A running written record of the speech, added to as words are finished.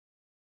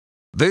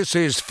This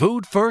is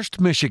Food First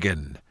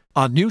Michigan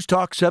on News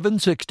Talk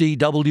 760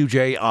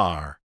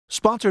 WJR,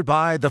 sponsored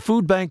by the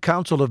Food Bank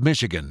Council of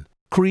Michigan,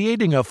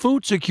 creating a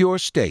food-secure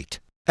state,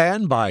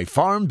 and by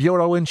Farm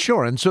Bureau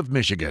Insurance of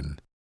Michigan.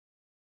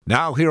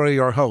 Now here are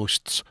your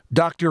hosts,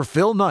 Dr.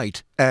 Phil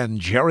Knight and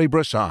Jerry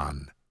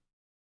Brisson.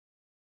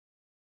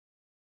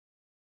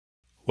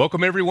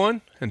 Welcome,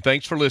 everyone, and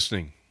thanks for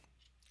listening.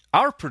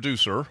 Our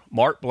producer,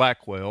 Mark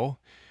Blackwell,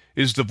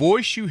 is the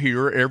voice you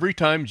hear every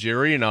time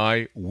Jerry and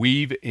I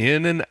weave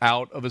in and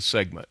out of a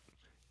segment.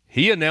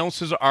 He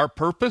announces our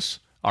purpose,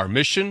 our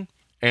mission,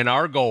 and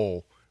our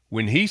goal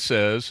when he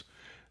says,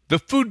 the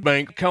Food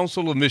Bank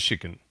Council of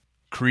Michigan,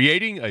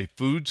 creating a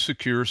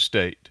food-secure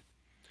state.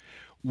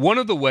 One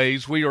of the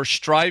ways we are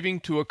striving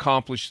to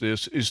accomplish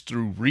this is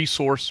through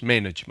resource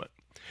management.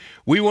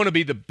 We want to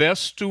be the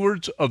best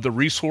stewards of the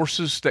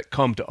resources that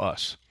come to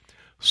us.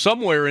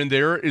 Somewhere in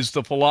there is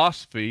the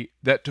philosophy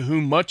that to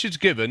whom much is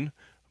given,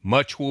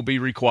 much will be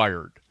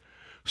required.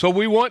 So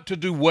we want to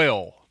do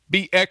well,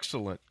 be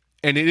excellent,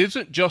 and it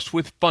isn't just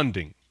with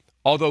funding,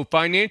 although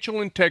financial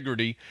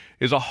integrity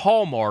is a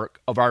hallmark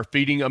of our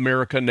Feeding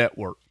America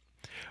network.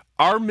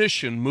 Our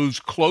mission moves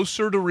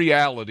closer to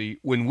reality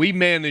when we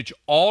manage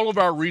all of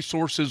our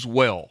resources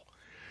well.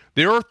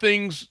 There are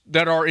things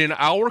that are in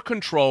our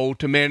control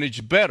to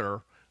manage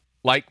better,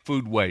 like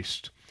food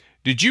waste.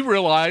 Did you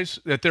realize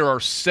that there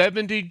are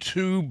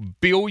 72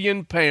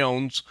 billion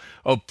pounds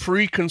of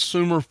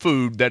pre-consumer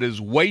food that is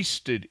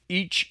wasted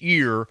each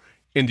year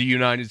in the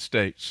United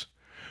States?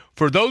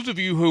 For those of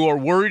you who are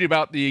worried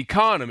about the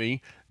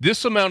economy,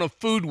 this amount of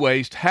food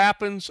waste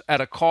happens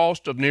at a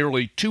cost of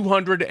nearly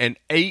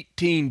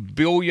 $218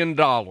 billion.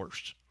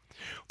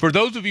 For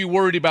those of you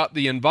worried about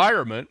the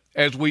environment,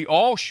 as we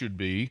all should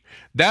be,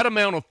 that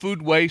amount of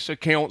food waste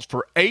accounts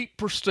for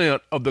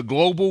 8% of the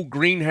global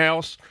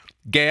greenhouse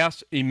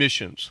gas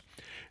emissions.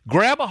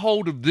 Grab a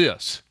hold of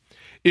this.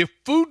 If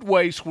food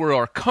waste were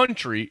our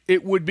country,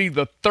 it would be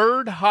the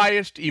third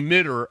highest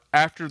emitter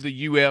after the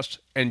U.S.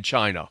 and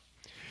China.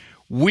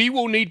 We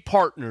will need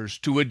partners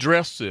to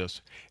address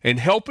this, and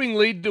helping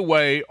lead the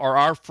way are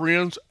our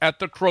friends at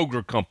the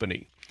Kroger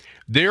Company.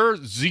 Their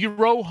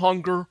Zero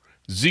Hunger,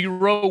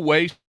 Zero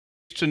Waste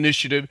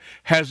initiative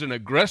has an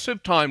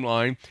aggressive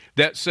timeline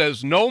that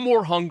says no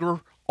more hunger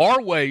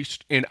or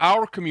waste in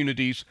our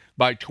communities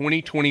by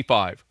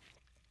 2025.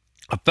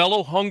 A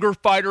fellow hunger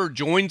fighter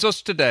joins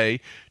us today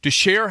to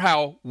share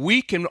how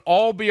we can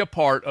all be a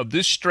part of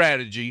this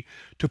strategy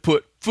to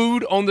put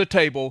food on the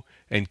table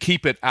and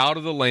keep it out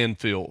of the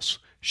landfills.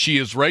 She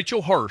is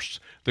Rachel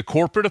Hurst, the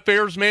Corporate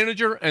Affairs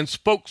Manager and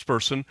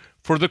spokesperson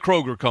for the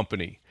Kroger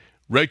Company.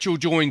 Rachel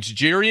joins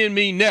Jerry and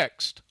me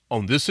next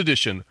on this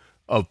edition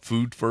of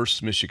Food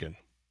First Michigan.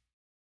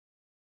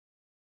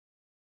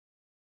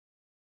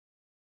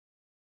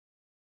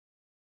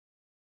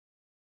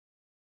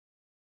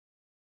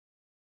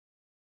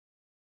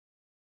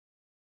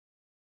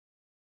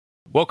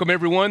 Welcome,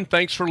 everyone.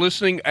 Thanks for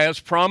listening.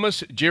 As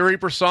promised, Jerry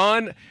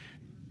Brisson,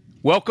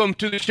 welcome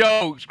to the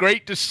show. It's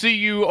great to see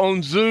you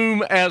on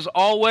Zoom as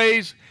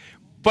always,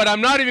 but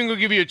I'm not even going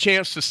to give you a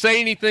chance to say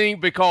anything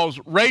because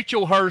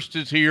Rachel Hurst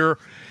is here,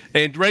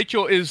 and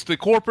Rachel is the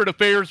Corporate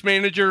Affairs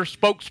Manager,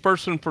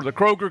 spokesperson for the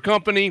Kroger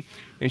Company,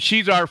 and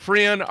she's our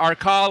friend, our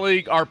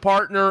colleague, our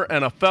partner,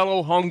 and a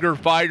fellow hunger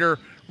fighter.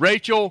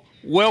 Rachel,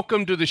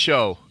 welcome to the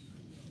show.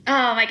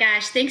 Oh my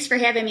gosh, thanks for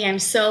having me. I'm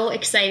so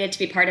excited to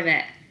be part of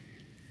it.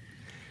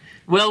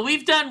 Well,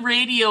 we've done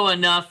radio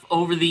enough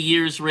over the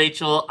years,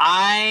 Rachel.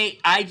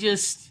 I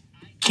just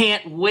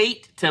can't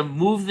wait to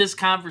move this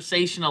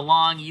conversation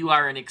along. You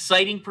are an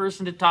exciting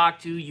person to talk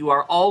to. You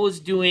are always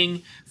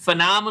doing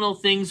phenomenal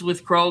things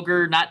with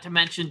Kroger, not to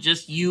mention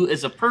just you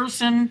as a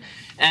person.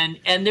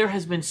 And there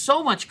has been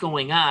so much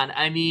going on.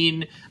 I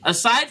mean,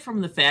 aside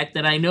from the fact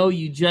that I know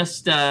you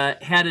just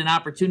had an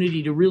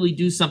opportunity to really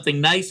do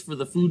something nice for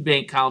the Food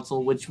Bank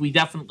Council, which we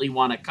definitely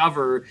want to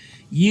cover,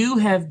 you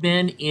have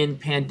been in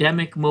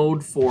pandemic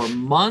mode for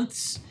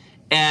months.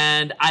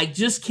 And I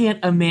just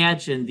can't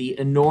imagine the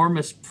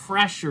enormous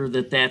pressure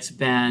that's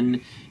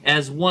been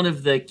as one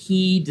of the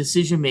key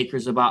decision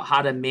makers about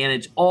how to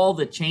manage all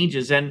the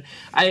changes. And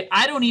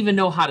I don't even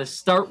know how to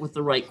start with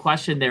the right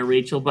question there,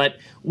 Rachel, but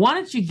why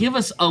don't you give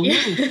us a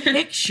little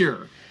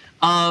picture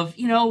of,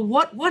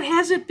 what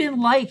has it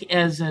been like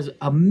as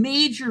a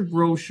major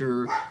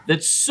grocer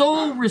that's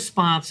so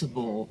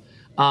responsible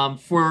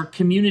for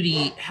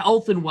community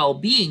health and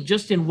well-being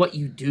just in what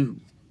you do?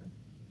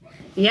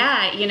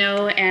 Yeah,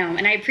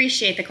 and I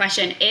appreciate the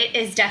question. It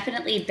has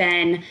definitely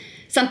been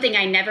something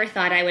I never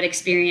thought I would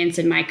experience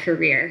in my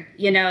career,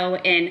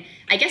 and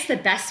I guess the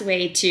best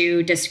way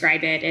to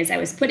describe it is I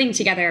was putting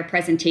together a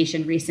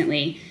presentation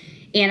recently,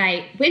 and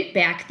I went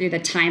back through the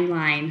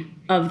timeline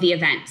of the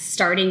events,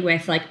 starting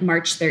with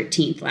March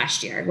 13th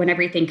last year, when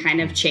everything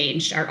kind of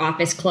changed. Our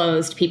office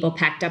closed, people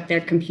packed up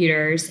their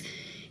computers,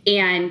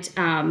 and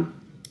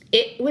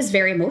it was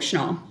very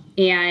emotional.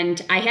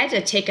 And I had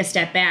to take a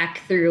step back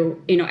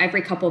through,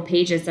 every couple of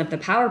pages of the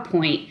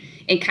PowerPoint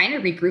and kind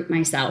of regroup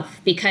myself,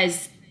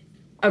 because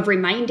of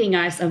reminding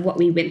us of what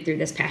we went through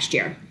this past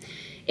year.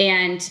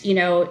 And,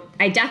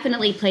 I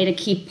definitely played a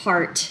key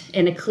part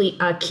in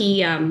a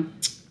key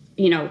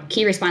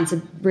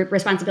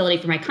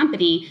responsibility for my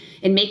company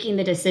in making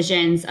the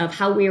decisions of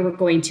how we were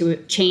going to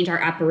change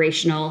our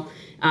operational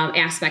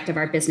aspect of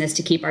our business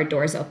to keep our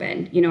doors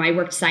open. I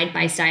worked side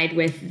by side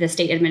with the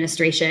state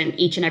administration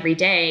each and every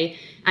day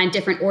on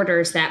different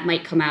orders that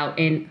might come out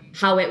and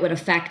how it would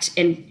affect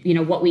and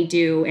what we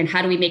do and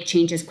how do we make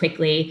changes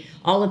quickly,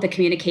 all of the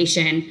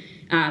communication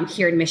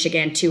here in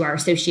Michigan to our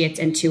associates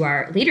and to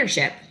our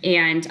leadership,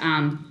 and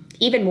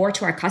even more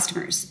to our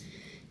customers,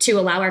 to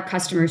allow our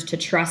customers to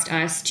trust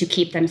us to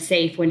keep them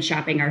safe when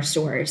shopping our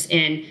stores.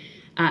 And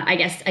I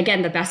guess,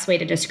 again, the best way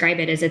to describe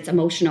it is it's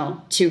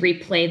emotional to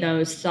replay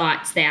those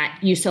thoughts that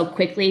you so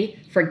quickly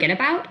forget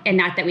about. And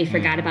not that we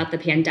forgot about the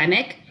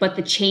pandemic, but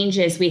the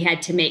changes we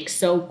had to make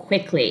so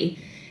quickly,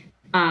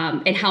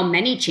 and how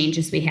many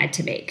changes we had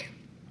to make.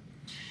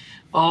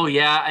 Oh,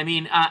 yeah. I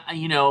mean,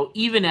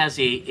 even as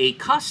a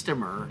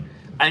customer,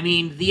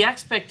 the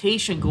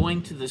expectation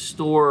going to the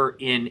store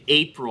in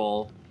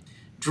April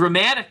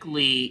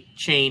dramatically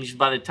changed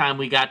by the time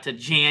we got to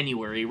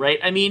January, right?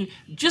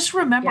 Just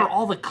remember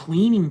all the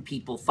cleaning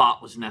people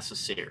thought was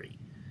necessary.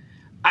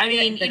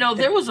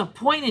 There was a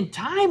point in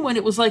time when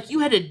it was like you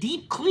had to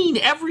deep clean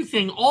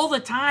everything all the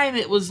time.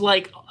 It was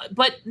like,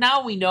 but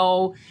now we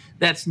know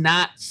that's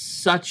not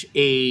such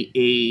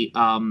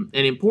an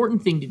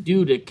important thing to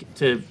do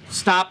to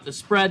stop the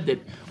spread, that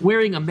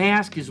wearing a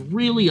mask is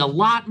really a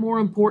lot more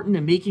important,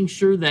 and making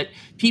sure that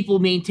people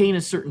maintain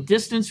a certain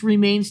distance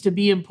remains to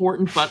be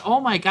important. But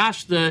oh my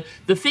gosh, the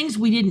things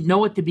we didn't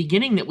know at the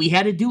beginning that we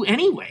had to do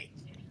anyway.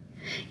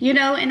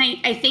 And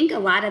I think a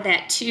lot of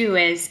that too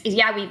is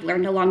we've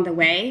learned along the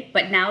way,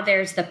 but now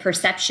there's the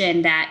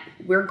perception that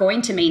we're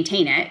going to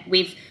maintain it.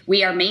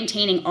 We are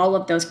maintaining all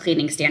of those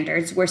cleaning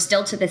standards. We're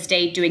still to this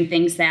day doing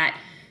things that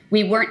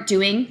we weren't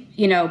doing,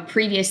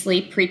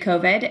 previously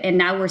pre-COVID, and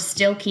now we're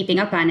still keeping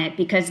up on it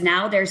because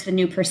now there's the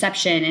new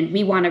perception, and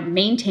we want to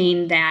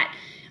maintain that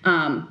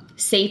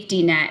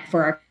safety net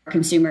for our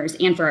consumers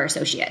and for our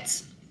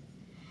associates.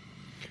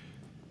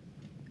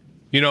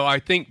 I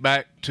think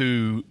back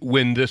to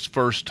when this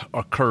first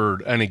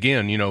occurred, and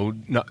again,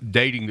 not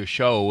dating the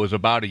show was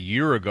about a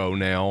year ago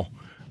now,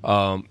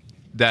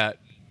 that,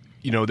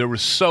 there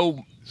was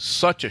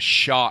such a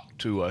shock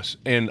to us.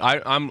 And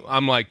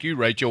I'm like you,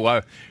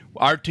 Rachel.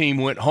 Our team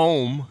went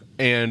home,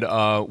 and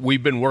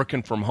we've been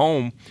working from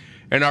home,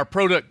 and our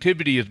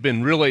productivity has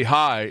been really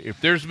high.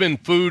 If there's been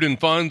food and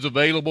funds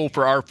available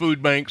for our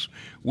food banks,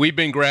 we've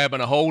been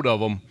grabbing a hold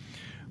of them.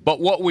 But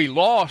what we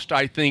lost,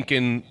 I think,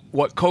 in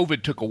what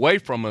COVID took away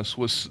from us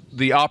was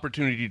the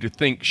opportunity to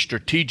think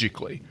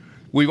strategically.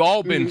 We've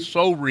all been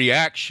so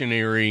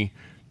reactionary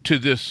to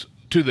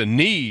the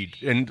need,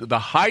 and the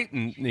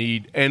heightened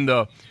need, and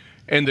the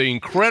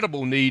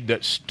incredible need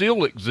that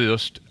still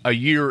exists a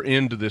year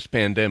into this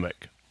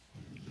pandemic.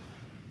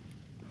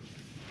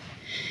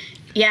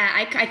 Yeah,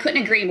 I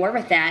couldn't agree more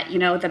with that.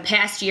 The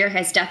past year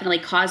has definitely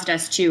caused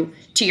us to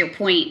your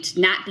point,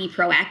 not be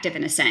proactive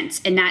in a sense,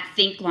 and not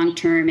think long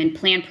term and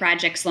plan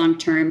projects long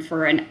term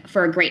for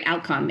a great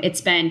outcome. It's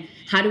been,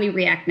 how do we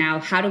react now?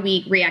 How do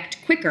we react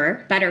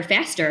quicker, better,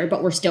 faster,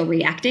 but we're still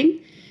reacting?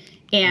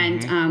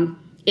 And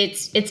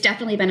it's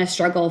definitely been a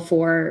struggle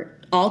for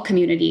all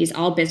communities,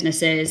 all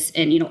businesses,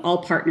 and all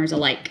partners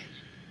alike.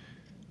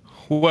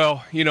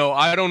 Well,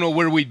 I don't know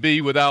where we'd be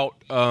without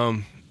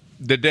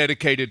the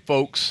dedicated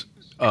folks,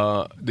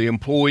 the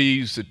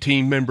employees, the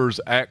team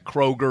members at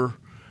Kroger,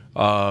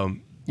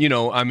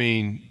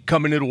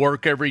 coming into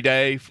work every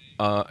day.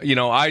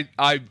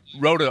 I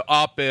wrote an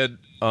op-ed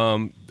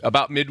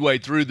about midway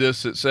through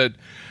this that said,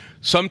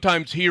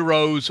 sometimes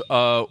heroes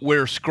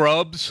wear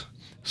scrubs,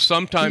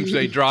 sometimes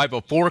they drive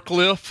a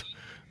forklift,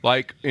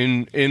 like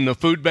in the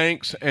food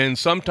banks, and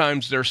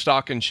sometimes they're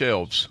stocking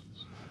shelves.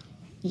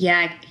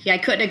 Yeah, I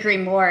couldn't agree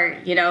more.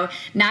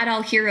 Not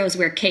all heroes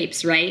wear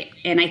capes, right?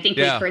 And I think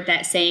we've heard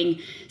that saying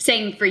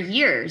for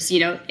years,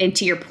 and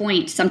to your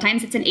point,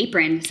 sometimes it's an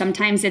apron,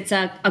 sometimes it's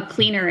a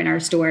cleaner in our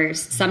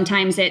stores,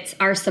 sometimes it's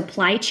our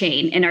supply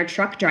chain and our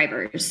truck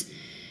drivers.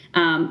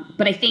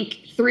 But I think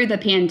through the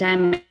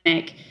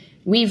pandemic,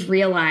 we've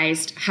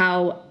realized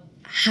how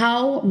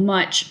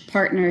much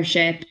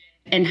partnership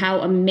and how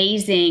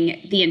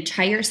amazing the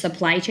entire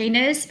supply chain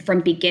is,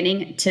 from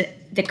beginning to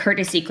the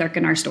courtesy clerk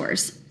in our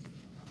stores.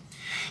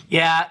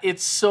 Yeah,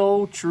 it's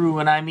so true.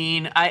 And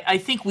I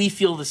think we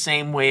feel the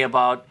same way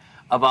about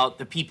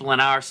the people in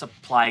our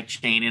supply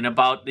chain, and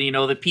about,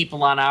 the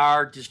people on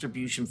our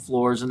distribution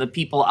floors, and the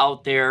people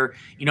out there,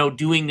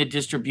 doing the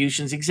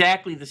distributions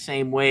exactly the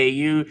same way.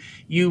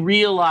 You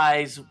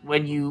realize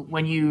when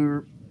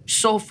you're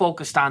so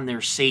focused on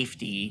their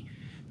safety,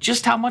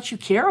 just how much you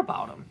care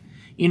about them,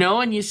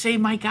 and you say,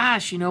 my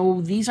gosh,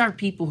 these are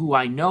people who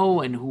I know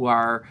and who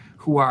are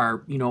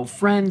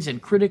friends and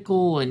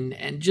critical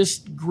and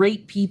just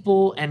great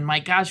people. And my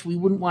gosh, we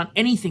wouldn't want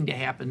anything to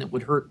happen that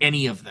would hurt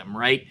any of them,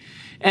 right?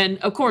 And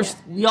of course,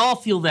 we all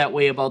feel that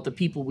way about the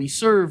people we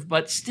serve,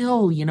 but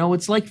still,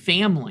 it's like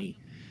family.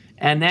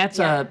 And that's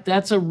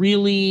a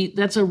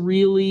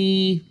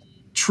really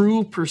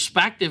true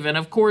perspective. And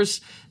of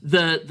course,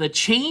 the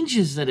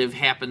changes that have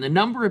happened, the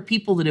number of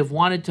people that have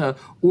wanted to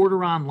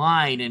order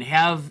online and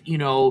have,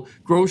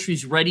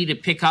 groceries ready to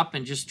pick up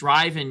and just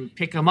drive and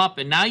pick them up.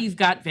 And now you've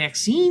got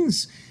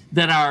vaccines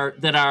that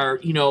are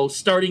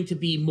starting to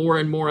be more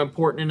and more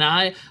important. And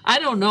I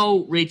don't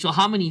know, Rachel,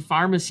 how many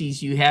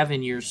pharmacies you have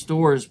in your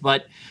stores,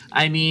 but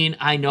I mean,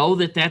 I know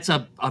that that's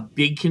a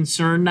big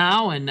concern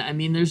now. And I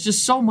mean, there's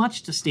just so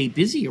much to stay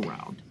busy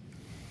around.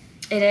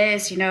 It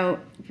is,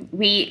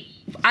 we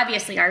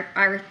obviously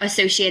our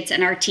associates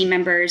and our team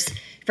members,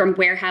 from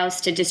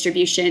warehouse to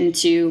distribution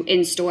to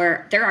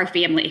in-store, they're our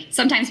family.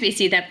 Sometimes we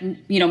see that,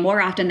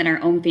 more often than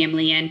our own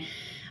family. And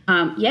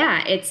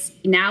it's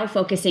now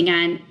focusing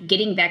on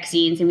getting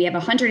vaccines. And we have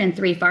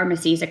 103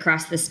 pharmacies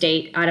across the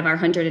state out of our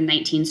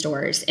 119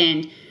 stores.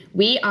 And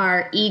we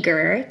are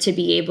eager to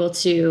be able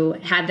to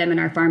have them in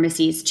our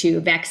pharmacies to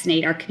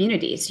vaccinate our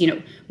communities.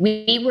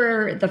 We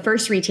were the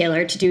first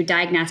retailer to do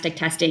diagnostic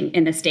testing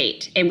in the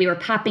state, and we were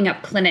popping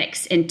up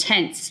clinics and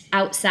tents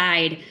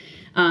outside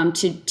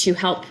to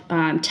help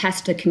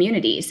test the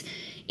communities.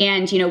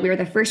 And, we were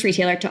the first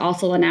retailer to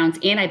also announce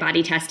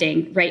antibody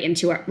testing right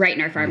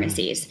in our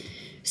pharmacies.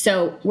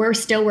 So we're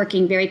still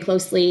working very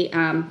closely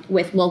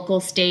with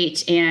local,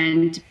 state,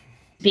 and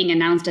being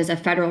announced as a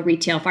federal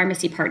retail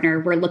pharmacy partner.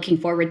 We're looking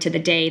forward to the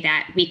day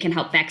that we can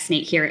help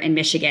vaccinate here in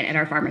Michigan at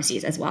our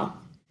pharmacies as well.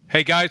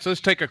 Hey guys,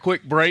 let's take a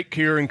quick break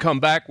here and come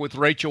back with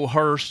Rachel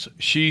Hurst.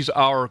 She's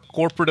our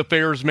corporate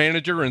affairs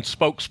manager and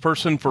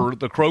spokesperson for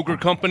the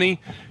Kroger Company.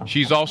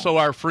 She's also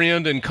our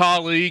friend and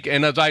colleague.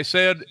 And as I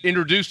said,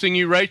 introducing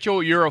you,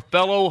 Rachel, you're a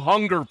fellow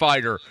hunger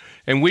fighter.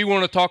 And we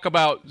want to talk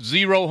about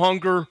zero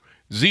hunger,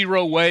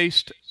 zero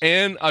waste,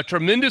 and a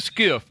tremendous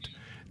gift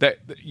that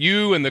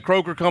you and the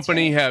Kroger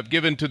Company have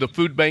given to the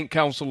Food Bank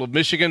Council of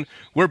Michigan.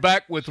 We're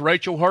back with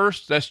Rachel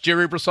Hurst. That's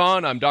Jerry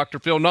Brisson. I'm Dr.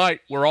 Phil Knight.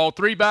 We're all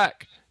three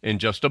back in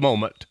just a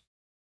moment.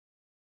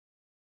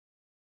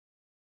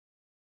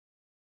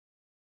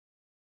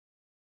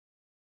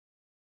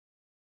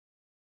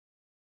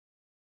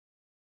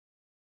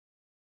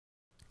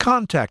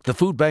 Contact the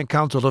Food Bank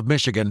Council of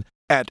Michigan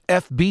at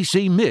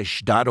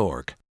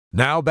fbcmich.org.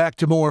 Now back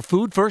to more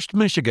Food First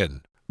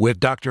Michigan with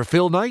Dr.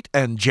 Phil Knight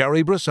and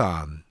Jerry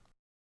Brisson.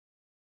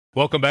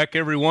 Welcome back,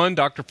 everyone.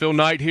 Dr. Phil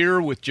Knight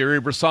here with Jerry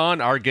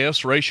Brisson, our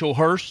guest, Rachel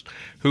Hurst,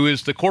 who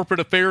is the Corporate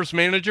Affairs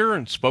Manager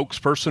and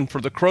spokesperson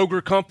for the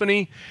Kroger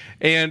Company.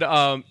 And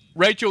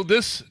Rachel,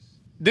 this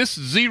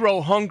Zero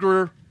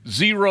Hunger,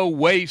 Zero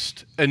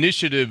Waste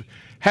initiative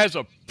has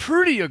a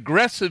pretty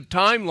aggressive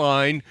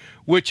timeline,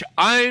 which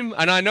and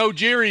I know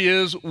Jerry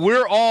is,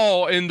 we're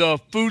all in the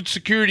food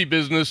security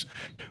business.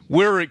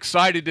 We're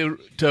excited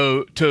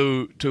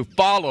to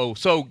follow.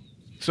 So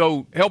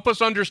help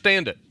us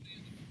understand it.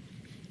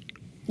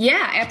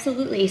 Yeah,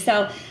 absolutely.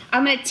 So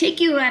I'm going to take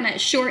you on a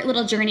short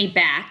little journey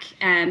back,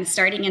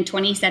 starting in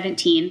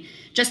 2017,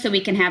 just so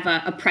we can have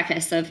a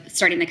preface of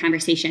starting the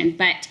conversation.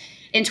 But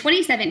in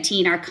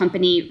 2017, our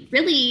company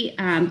really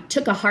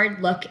took a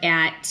hard look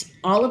at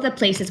all of the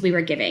places we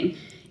were giving.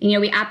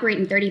 We operate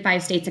in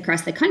 35 states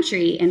across the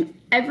country, and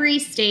every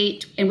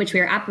state in which we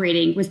were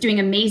operating was doing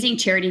amazing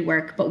charity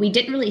work, but we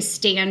didn't really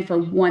stand for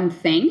one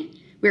thing.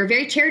 We were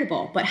very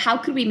charitable, but how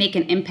could we make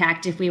an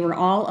impact if we were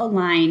all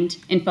aligned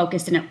and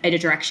focused in a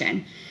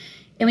direction?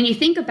 And when you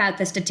think about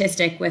the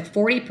statistic with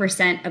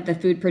 40% of the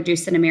food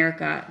produced in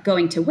America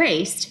going to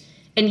waste,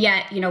 and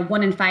yet,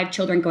 1 in 5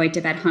 children going to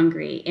bed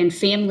hungry, and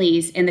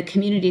families in the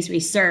communities we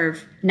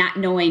serve not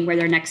knowing where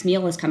their next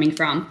meal is coming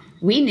from,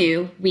 we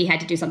knew we had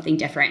to do something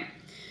different.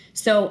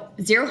 So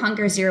Zero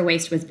Hunger, Zero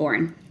Waste was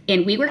born.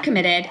 And we were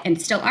committed,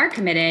 and still are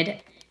committed,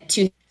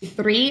 to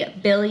 3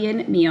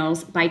 billion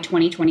meals by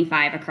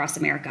 2025 across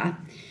America.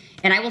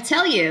 And I will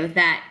tell you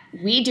that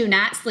we do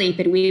not sleep,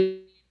 and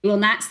we will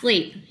not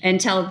sleep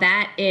until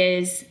that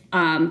is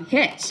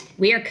hit.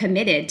 We are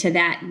committed to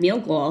that meal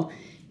goal,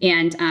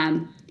 and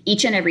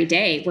each and every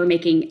day we're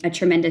making a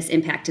tremendous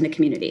impact in the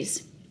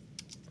communities.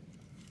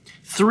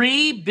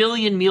 3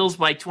 billion meals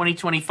by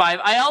 2025.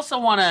 I also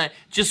want to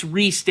just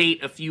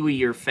restate a few of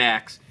your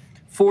facts.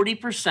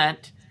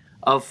 40%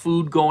 of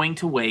food going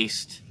to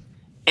waste,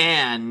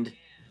 and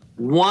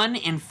 1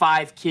 in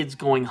 5 kids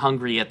going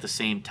hungry at the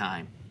same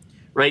time,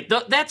 right?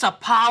 That's a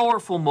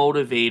powerful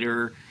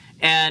motivator,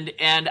 and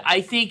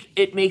I think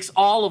it makes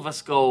all of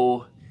us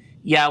go,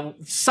 yeah,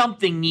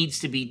 something needs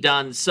to be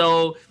done.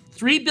 So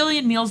 3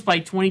 billion meals by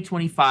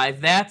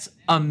 2025, that's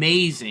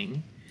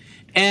amazing.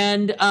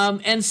 And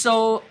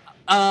so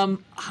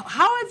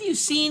how have you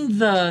seen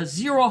the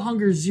Zero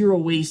Hunger, Zero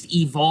Waste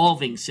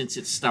evolving since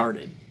it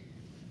started?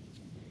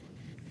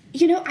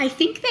 I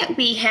think that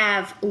we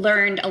have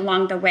learned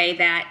along the way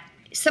that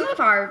some of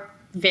our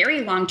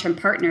very long-term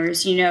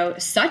partners,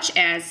 such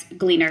as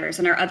Gleaners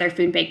and our other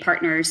food bank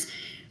partners,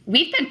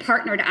 we've been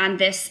partnered on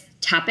this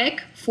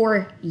topic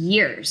for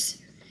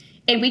years.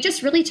 And we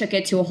just really took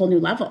it to a whole new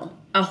level,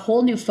 a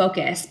whole new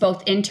focus,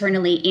 both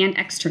internally and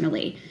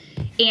externally.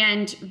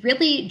 and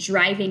really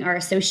driving our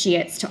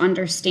associates to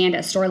understand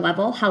at store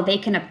level how they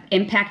can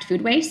impact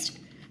food waste,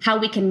 how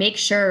we can make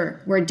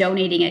sure we're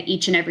donating it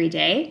each and every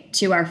day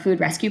to our food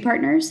rescue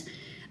partners.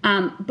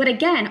 But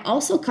again,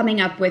 also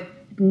coming up with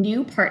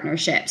new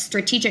partnerships,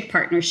 strategic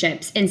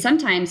partnerships, and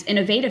sometimes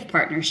innovative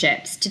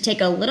partnerships to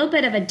take a little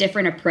bit of a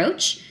different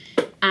approach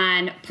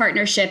on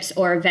partnerships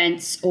or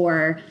events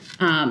or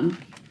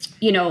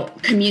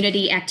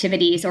community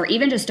activities or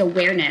even just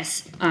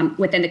awareness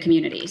within the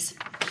communities.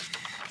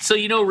 So,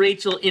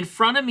 Rachel, in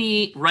front of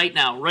me right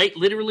now, right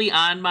literally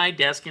on my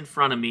desk in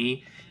front of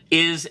me,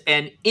 is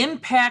an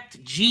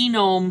Impact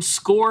Genome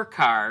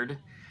scorecard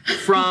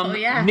from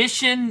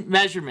Mission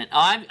Measurement.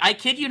 I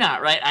kid you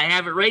not, right? I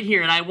have it right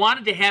here, and I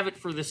wanted to have it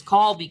for this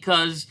call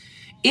because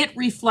it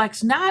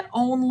reflects not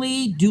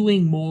only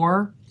doing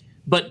more,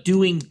 but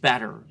doing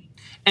better.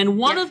 And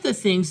one of the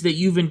things that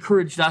you've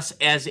encouraged us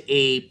as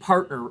a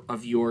partner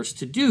of yours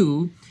to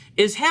do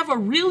is have a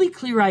really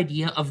clear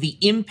idea of the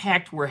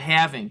impact we're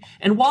having.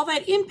 And while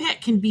that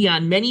impact can be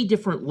on many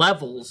different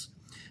levels,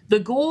 the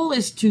goal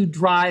is to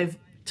drive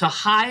to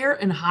higher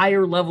and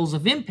higher levels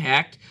of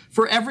impact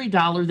for every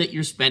dollar that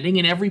you're spending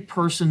and every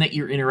person that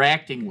you're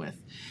interacting with.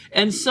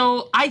 And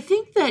so I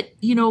think that,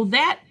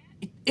 that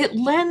it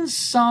lends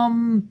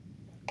some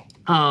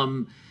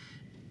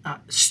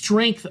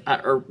strength,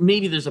 or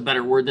maybe there's a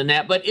better word than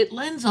that, but it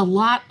lends a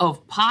lot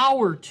of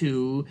power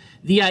to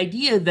the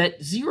idea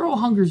that zero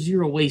hunger,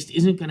 zero waste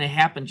isn't going to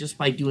happen just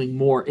by doing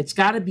more. It's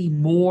got to be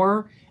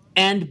more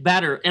and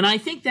better. And I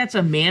think that's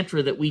a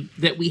mantra that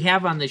we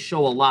have on this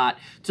show a lot.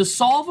 To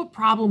solve a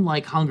problem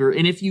like hunger,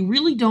 and if you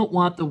really don't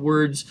want the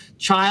words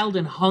child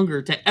and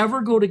hunger to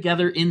ever go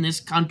together in this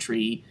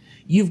country,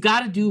 you've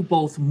got to do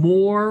both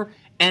more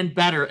and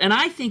better. And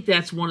I think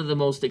that's one of the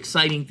most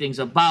exciting things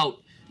about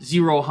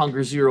Zero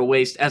Hunger, Zero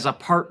Waste as a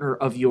partner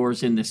of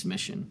yours in this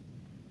mission.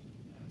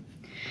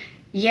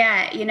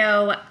 Yeah,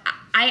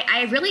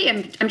 I really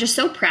am. I'm just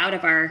so proud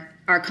of our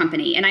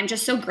company, and I'm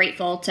just so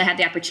grateful to have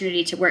the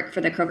opportunity to work for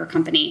the Kroger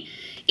company.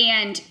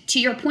 And to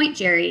your point,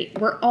 Jerry,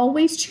 we're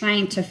always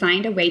trying to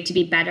find a way to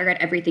be better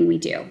at everything we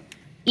do,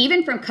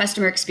 even from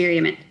customer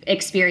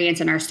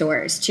experience in our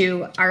stores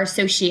to our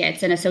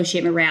associates and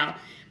associate morale.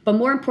 But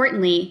more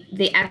importantly,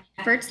 the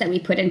efforts that we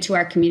put into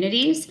our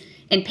communities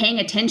and paying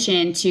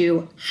attention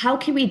to how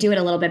can we do it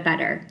a little bit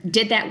better?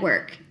 Did that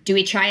work? Do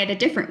we try it a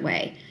different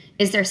way?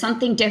 Is there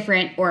something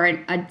different or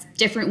a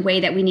different way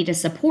that we need to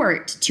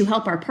support to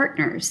help our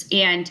partners?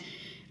 And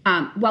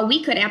while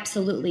we could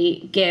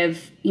absolutely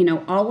give,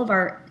 all of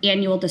our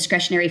annual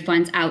discretionary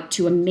funds out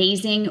to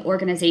amazing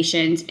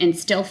organizations and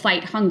still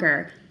fight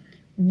hunger,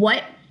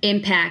 what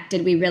impact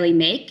did we really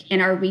make?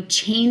 And are we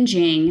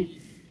changing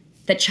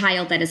the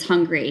child that is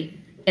hungry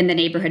in the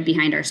neighborhood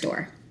behind our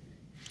store?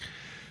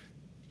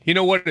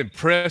 What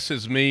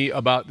impresses me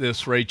about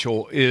this,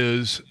 Rachel,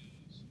 is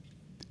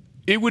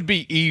it would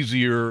be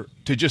easier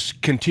to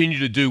just continue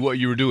to do what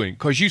you were doing.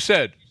 Because you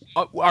said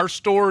our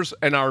stores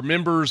and our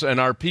members and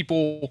our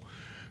people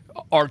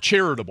are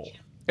charitable,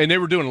 and they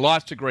were doing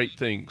lots of great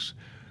things.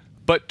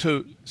 But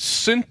to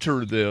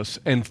center this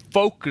and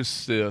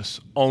focus this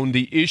on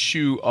the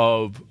issue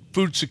of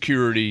food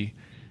security,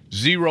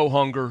 zero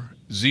hunger,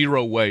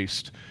 zero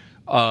waste,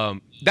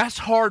 that's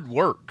hard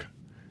work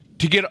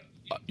to get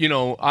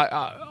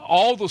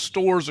all the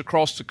stores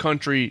across the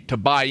country to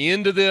buy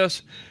into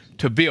this,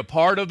 to be a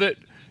part of it,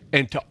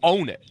 and to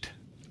own it.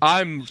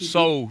 I'm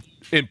so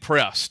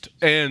impressed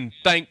and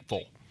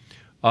thankful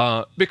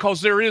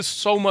because there is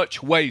so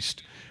much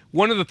waste.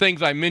 One of the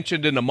things I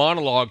mentioned in the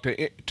monologue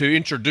to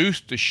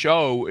introduce the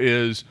show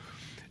is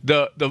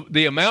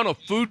the amount of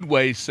food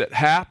waste that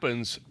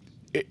happens.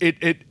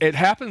 It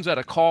happens at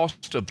a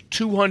cost of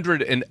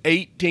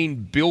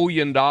 $218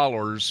 billion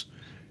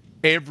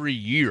every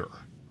year.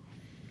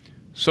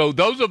 So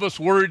those of us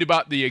worried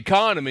about the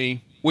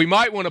economy, we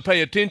might want to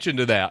pay attention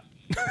to that.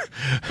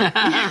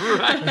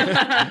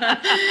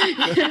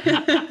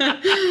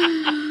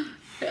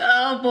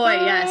 Oh boy,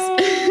 yes.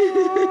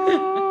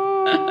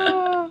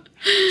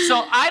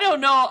 So I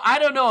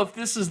don't know if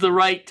this is the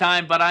right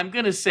time, but I'm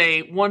going to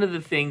say one of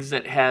the things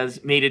that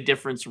has made a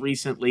difference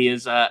recently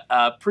is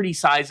a pretty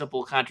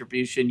sizable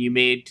contribution you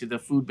made to the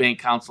Food Bank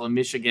Council in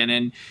Michigan.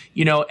 And,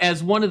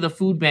 as one of the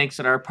food banks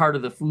that are part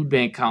of the Food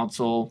Bank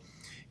Council,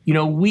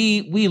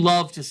 we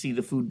love to see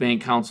the Food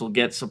Bank Council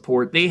get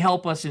support. They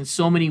help us in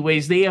so many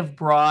ways. They have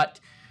brought,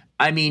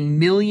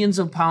 millions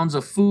of pounds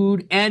of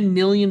food and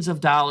millions of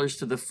dollars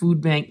to the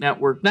food bank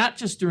network, not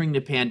just during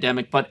the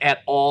pandemic, but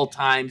at all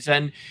times.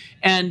 And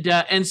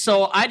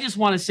so I just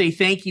want to say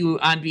thank you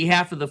on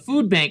behalf of the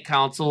Food Bank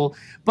Council.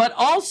 But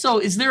also,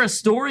 is there a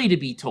story to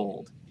be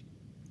told?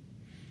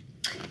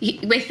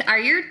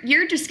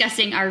 You're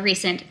discussing our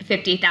recent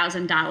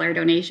 $50,000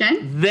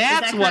 donation.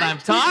 That's what I'm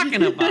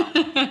talking about.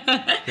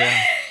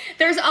 Yeah.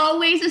 There's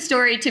always a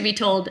story to be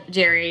told,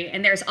 Jerry,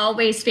 and there's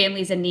always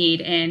families in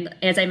need. And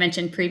as I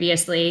mentioned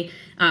previously,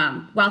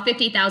 while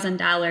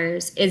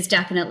 $50,000 is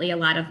definitely a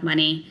lot of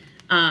money,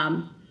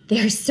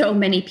 there's so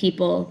many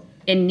people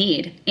in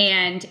need.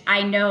 And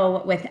I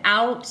know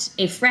without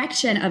a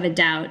fraction of a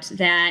doubt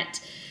that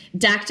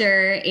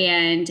Dr.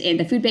 and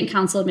the Food Bank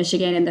Council of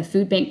Michigan and the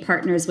food bank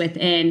partners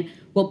within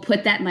will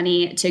put that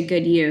money to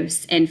good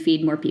use and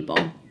feed more people.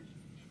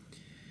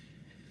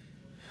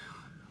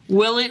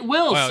 Well, it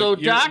will. Well, so,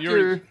 you're-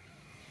 Doctor,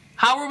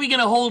 how are we going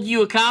to hold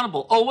you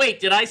accountable? Oh, wait,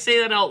 did I say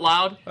that out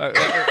loud?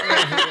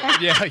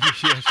 Yes,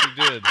 you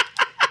did.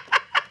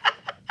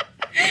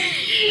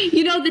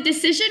 The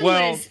decision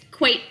was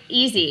quite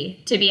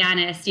easy, to be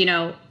honest.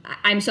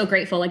 I'm so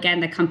grateful, again,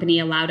 the company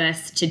allowed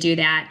us to do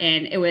that.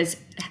 And it was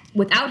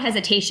without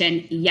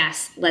hesitation,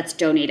 yes, let's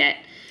donate it.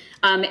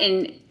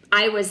 And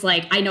I was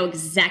like, I know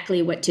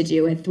exactly what to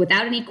do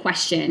without any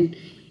question.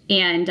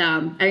 And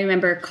I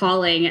remember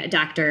calling a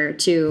doctor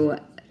to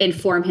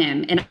inform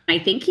him, and I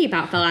think he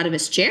about fell out of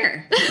his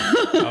chair.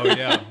 Oh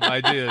yeah, I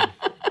did.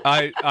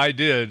 I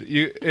did.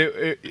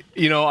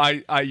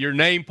 Your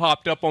name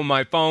popped up on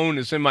my phone.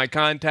 It's in my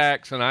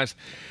contacts, and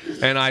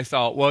I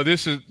thought, well,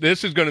 this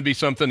is going to be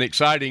something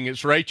exciting.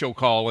 It's Rachel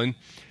calling.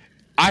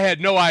 I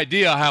had no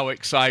idea how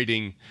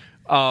exciting,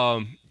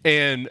 and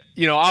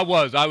I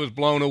was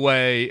blown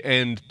away,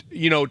 and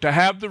to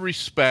have the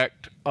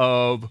respect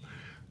of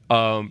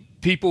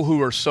people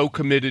who are so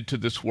committed to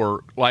this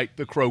work, like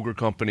the Kroger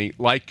Company,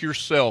 like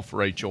yourself,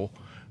 Rachel,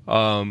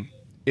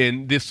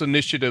 in this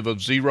initiative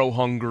of zero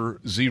hunger,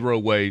 zero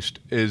waste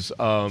is,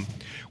 I'll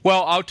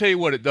tell you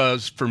what it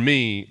does for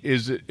me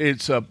is it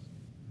is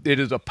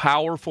a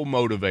powerful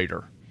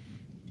motivator.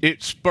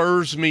 It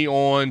spurs me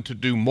on to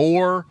do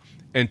more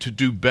and to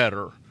do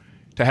better,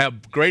 to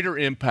have greater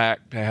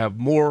impact, to have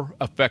more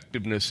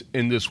effectiveness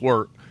in this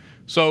work.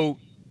 So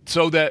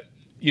that,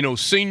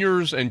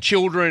 seniors and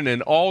children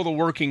and all the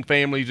working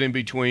families in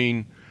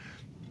between,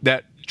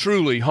 that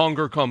truly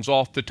hunger comes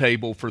off the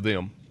table for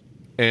them.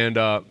 And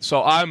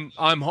so I'm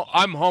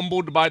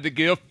humbled by the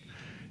gift,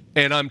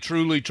 and I'm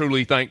truly,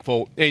 truly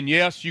thankful. And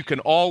yes, you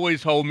can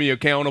always hold me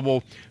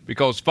accountable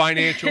because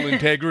financial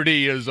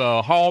integrity is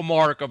a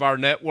hallmark of our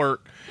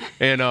network,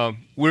 and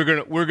we're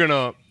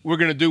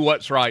gonna do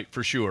what's right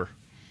for sure.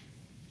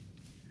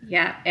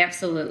 Yeah,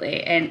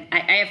 absolutely, and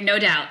I have no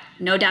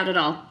doubt at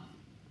all.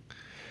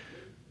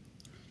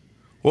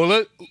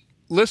 Well,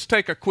 let's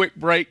take a quick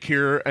break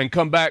here and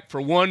come back for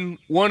one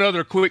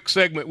other quick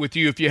segment with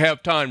you if you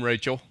have time,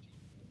 Rachel.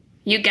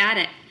 You got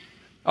it.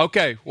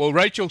 Okay, well,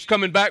 Rachel's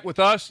coming back with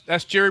us.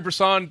 That's Jerry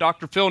Brisson,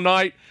 Dr. Phil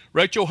Knight,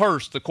 Rachel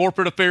Hurst, the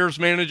Corporate Affairs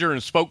Manager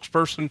and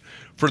spokesperson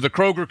for the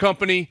Kroger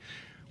Company.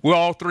 We're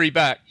all three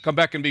back. Come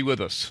back and be with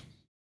us.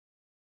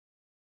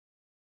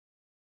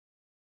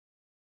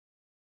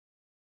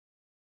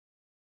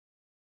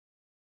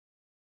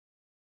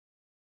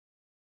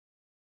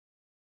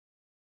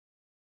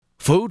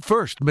 Food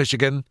First,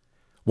 Michigan.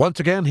 Once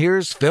again,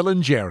 here's Phil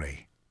and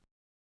Jerry.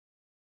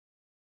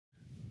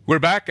 We're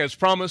back, as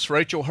promised.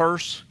 Rachel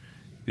Hurst,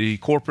 the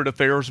Corporate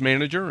Affairs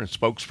Manager and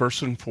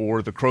spokesperson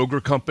for the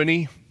Kroger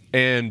Company,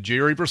 and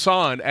Jerry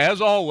Brisson,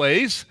 as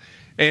always.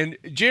 And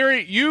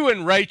Jerry, you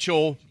and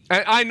Rachel,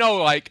 I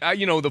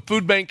know, the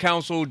Food Bank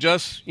Council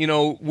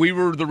we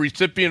were the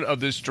recipient of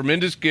this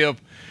tremendous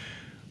gift.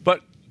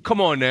 But come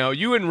on now,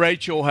 you and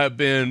Rachel have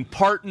been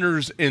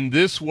partners in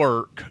this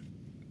work.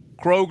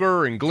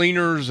 Kroger and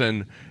Gleaners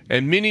and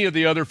many of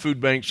the other food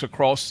banks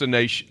across the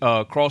nation,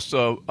 across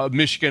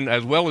Michigan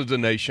as well as the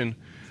nation.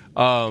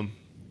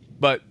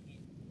 But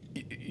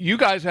you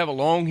guys have a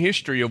long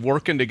history of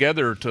working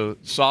together to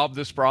solve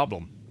this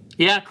problem.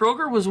 Yeah,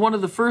 Kroger was one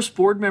of the first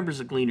board members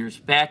of Gleaners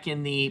back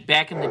in the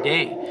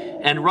day,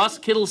 and Russ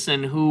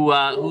Kittleson,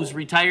 who's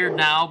retired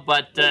now,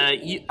 but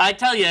I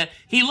tell you,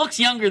 he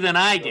looks younger than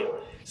I do.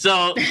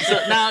 So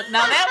now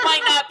that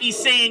might not be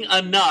saying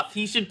enough.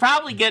 He should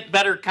probably get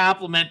better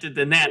complimented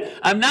than that.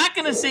 I'm not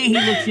going to say he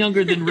looks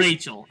younger than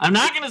Rachel. I'm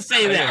not going to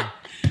say that.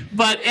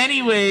 But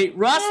anyway,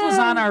 Russ was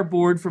on our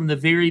board from the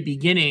very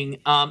beginning,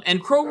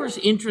 and Kroger's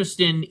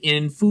interest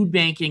in food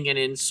banking and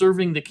in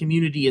serving the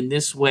community in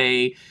this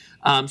way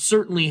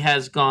certainly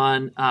has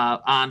gone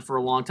on for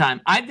a long time.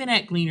 I've been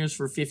at Gleaners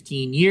for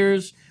 15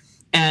 years.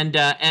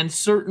 And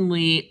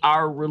certainly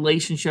our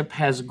relationship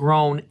has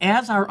grown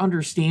as our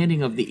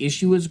understanding of the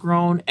issue has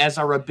grown, as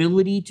our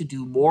ability to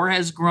do more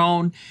has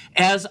grown,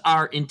 as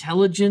our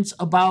intelligence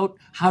about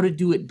how to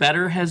do it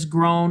better has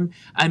grown.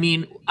 I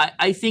mean,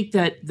 I think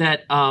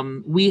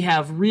that we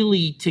have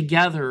really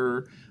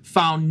together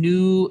found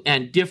new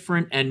and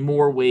different and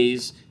more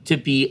ways to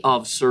be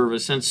of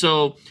service. And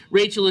so,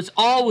 Rachel, it's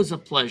always a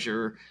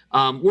pleasure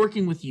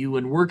working with you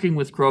and working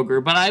with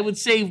Kroger. But I would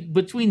say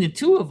between the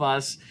two of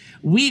us,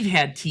 we've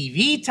had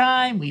TV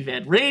time, we've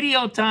had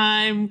radio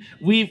time,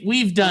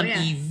 we've done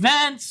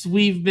events,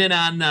 we've been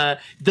on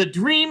the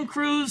Dream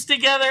Cruise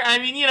together. I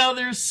mean,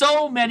 there's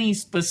so many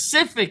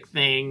specific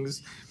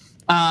things.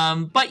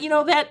 But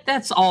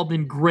that's all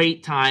been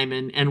great time,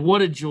 and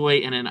what a joy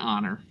and an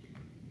honor.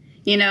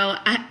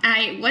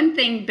 I one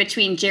thing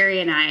between Jerry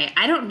and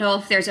I don't know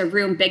if there's a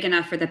room big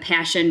enough for the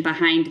passion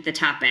behind the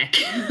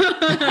topic.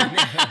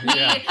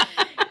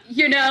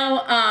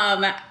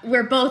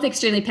 We're both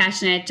extremely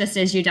passionate, just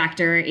as you,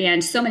 Doctor,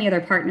 and so many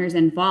other partners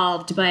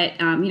involved. But,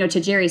 to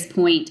Jerry's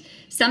point,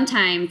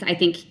 sometimes I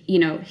think,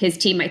 his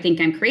team might think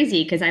I'm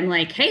crazy because I'm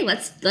like, hey,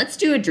 let's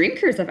do a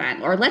drinkers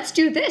event, or let's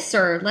do this,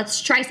 or let's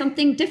try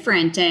something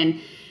different. And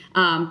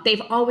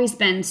they've always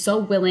been so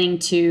willing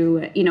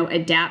to,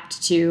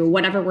 adapt to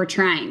whatever we're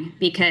trying,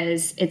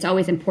 because it's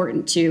always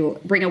important to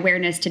bring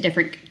awareness to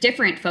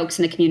different folks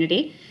in the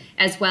community,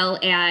 as well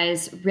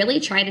as really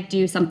try to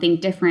do something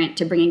different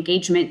to bring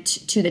engagement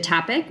to the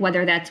topic,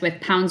 whether that's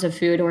with pounds of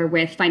food or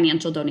with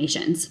financial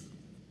donations.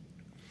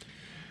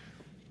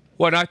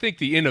 Well, and I think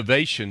the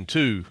innovation,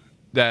 too,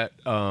 that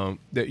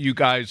you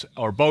guys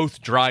are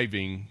both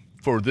driving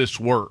for this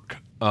work.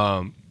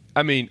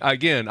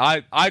 Again,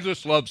 I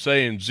just love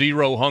saying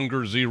zero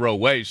hunger, zero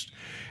waste.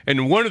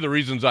 And one of the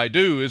reasons I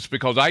do is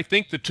because I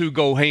think the two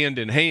go hand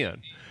in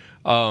hand.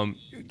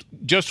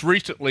 Just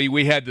recently,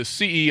 we had the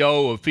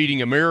CEO of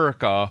Feeding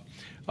America,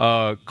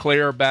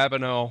 Claire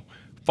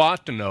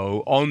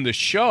Babineau-Fontenot, on the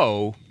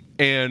show.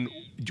 And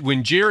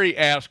when Jerry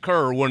asked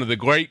her, one of the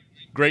great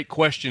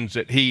questions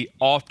that he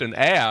often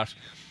asks,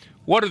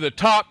 what are the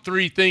top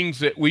 3 things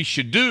that we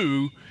should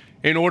do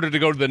in order to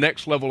go to the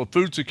next level of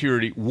food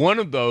security? One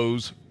of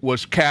those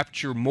was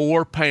capture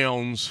more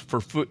pounds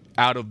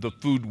out of the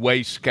food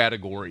waste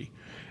category.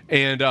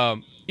 And,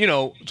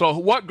 so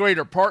what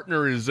greater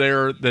partner is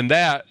there than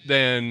that,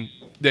 than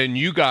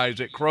you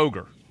guys at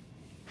Kroger?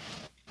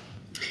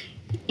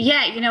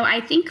 Yeah, I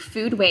think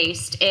food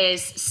waste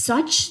is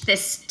such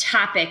this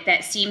topic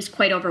that seems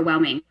quite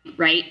overwhelming,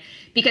 right?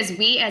 Because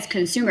we as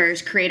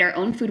consumers create our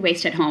own food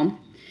waste at home.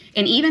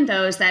 And even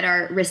those that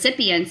are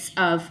recipients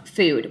of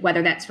food,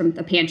 whether that's from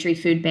the pantry,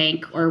 food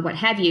bank, or what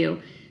have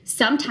you,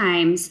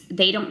 sometimes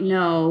they don't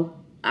know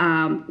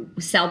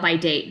sell by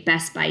date,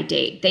 best by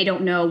date. They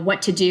don't know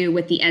what to do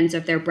with the ends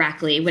of their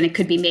broccoli when it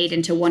could be made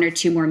into 1 or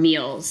 2 more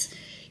meals.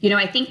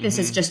 I think this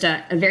is just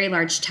a very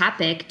large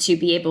topic to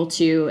be able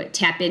to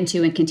tap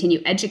into and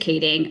continue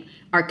educating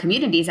our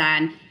communities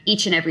on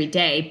each and every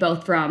day,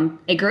 both from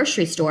a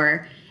grocery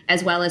store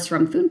as well as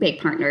from food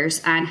bank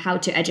partners, on how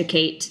to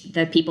educate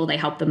the people they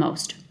help the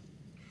most.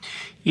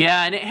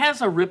 Yeah, and it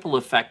has a ripple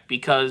effect,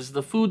 because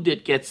the food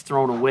that gets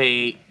thrown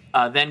away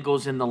then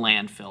goes in the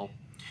landfill,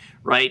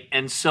 right?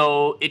 And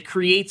so it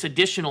creates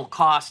additional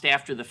cost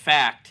after the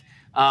fact,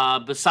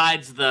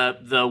 besides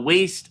the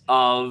waste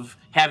of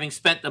having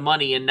spent the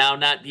money and now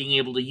not being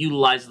able to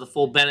utilize the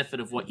full benefit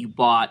of what you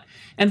bought.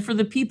 And for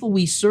the people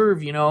we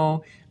serve,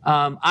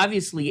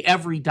 obviously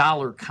every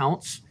dollar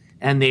counts.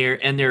 And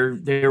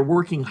they're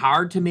working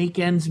hard to make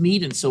ends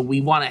meet, and so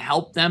we want to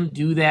help them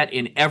do that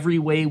in every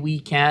way we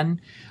can.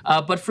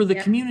 But for the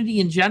community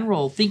in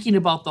general, thinking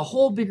about the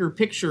whole bigger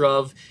picture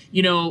of,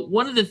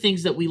 one of the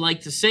things that we like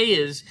to say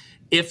is,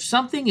 if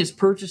something is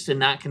purchased and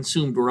not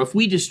consumed, or if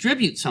we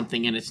distribute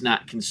something and it's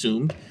not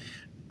consumed,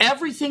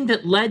 everything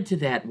that led to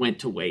that went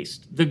to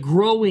waste. The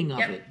growing of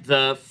it,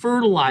 the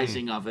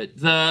fertilizing of it,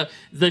 the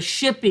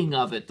shipping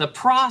of it, the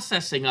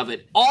processing of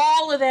it,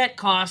 all of that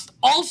cost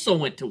also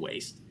went to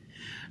waste.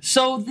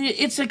 So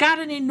it's got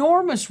an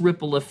enormous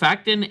ripple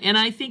effect, and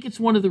I think it's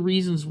one of the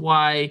reasons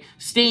why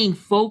staying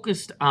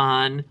focused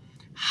on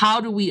how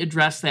do we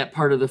address that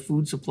part of the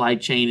food supply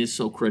chain is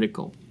so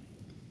critical.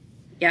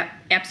 Yep,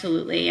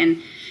 absolutely.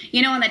 And,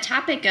 on the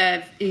topic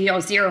of,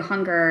 zero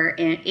hunger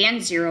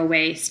and zero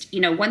waste,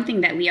 one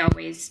thing that we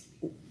always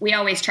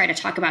try to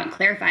talk about and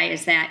clarify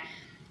is that,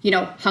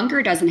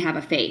 hunger doesn't have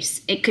a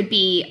face. It could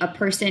be a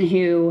person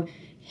who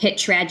hit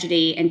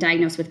tragedy and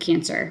diagnosed with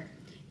cancer.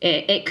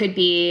 It could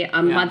be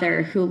a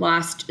mother who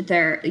lost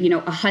their,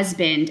 a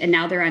husband, and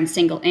now they're on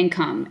single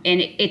income. And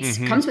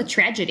it comes with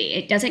tragedy.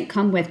 It doesn't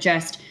come with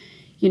just,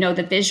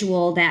 the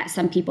visual that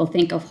some people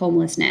think of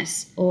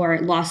homelessness or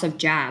loss of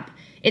job.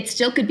 It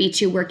still could be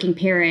 2 working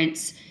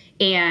parents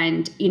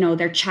and,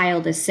 their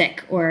child is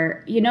sick,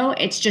 or,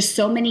 it's just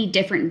so many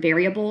different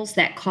variables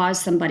that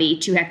cause somebody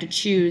to have to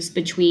choose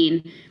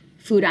between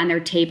food on their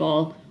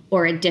table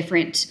or a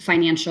different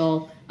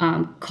financial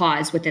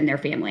cause within their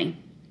family.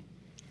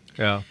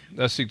 Yeah,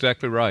 that's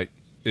exactly right.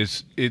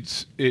 It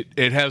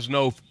has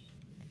no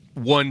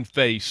one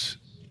face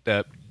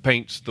that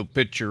paints the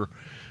picture.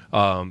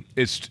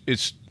 It's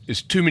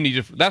too many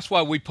different. That's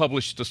why we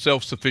published the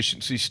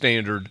self-sufficiency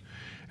standard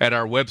at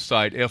our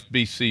website,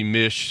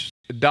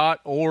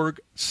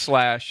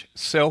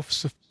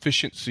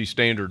 fbcmich.org/self-sufficiency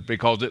standard,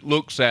 because it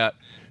looks at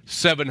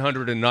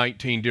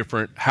 719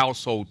 different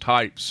household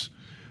types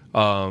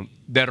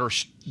that are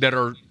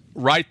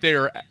right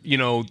there,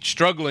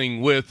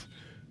 struggling with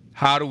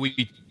how do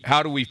we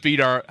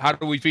feed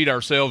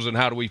ourselves, and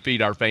how do we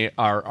feed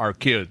our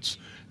kids.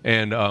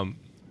 And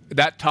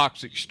that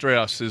toxic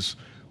stress is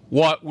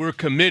what we're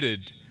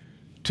committed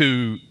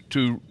to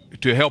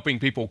helping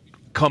people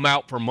come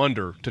out from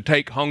under, to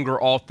take hunger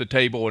off the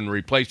table and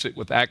replace it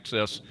with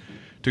access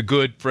to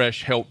good,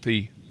 fresh,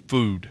 healthy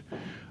food.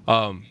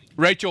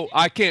 Rachel,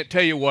 I can't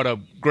tell you what a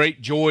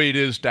great joy it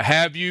is to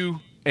have you.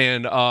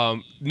 And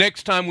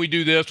next time we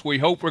do this, we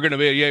hope we're going to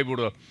be able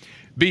to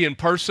be in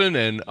person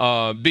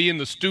and be in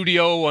the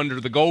studio under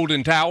the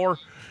Golden Tower.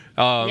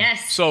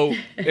 Yes. So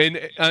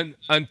and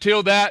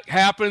until that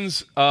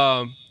happens,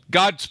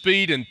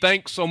 Godspeed and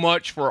thanks so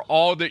much for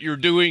all that you're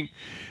doing.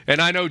 And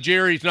I know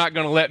Jerry's not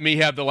going to let me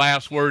have the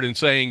last word in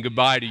saying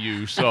goodbye to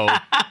you. So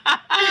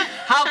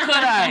how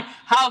could I?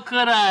 How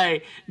could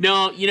I?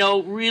 No,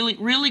 really,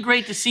 really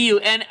great to see you.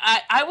 And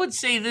I would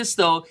say this,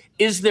 though.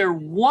 Is there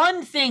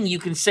one thing you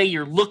can say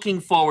you're looking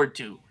forward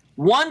to?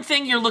 One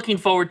thing you're looking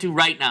forward to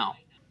right now?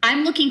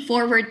 I'm looking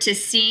forward to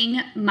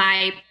seeing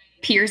my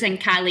peers and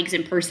colleagues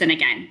in person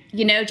again.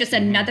 Just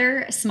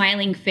another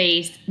smiling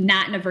face,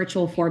 not in a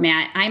virtual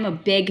format. I'm a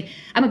big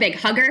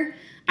hugger.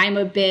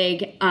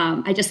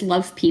 I just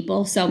love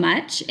people so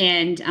much,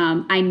 and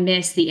I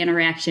miss the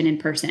interaction in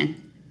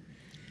person.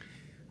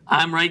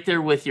 I'm right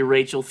there with you,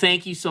 Rachel.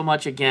 Thank you so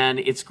much again.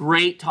 It's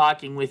great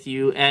talking with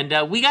you,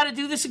 and we got to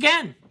do this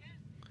again.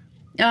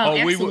 Oh,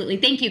 absolutely.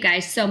 Thank you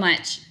guys so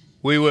much.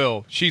 We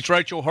will. She's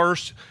Rachel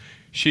Hurst.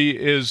 She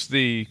is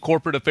the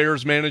corporate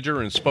affairs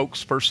manager and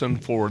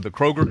spokesperson for the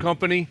Kroger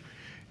Company.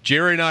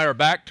 Jerry and I are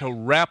back to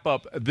wrap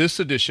up this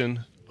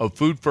edition of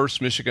Food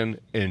First Michigan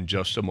in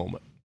just a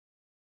moment.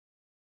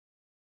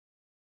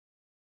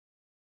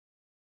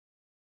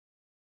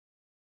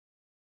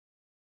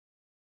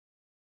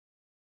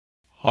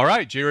 All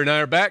right, Jerry and I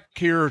are back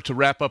here to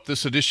wrap up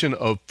this edition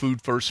of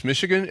Food First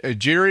Michigan.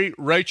 Jerry,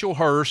 Rachel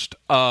Hurst,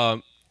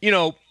 in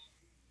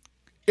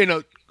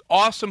an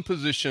awesome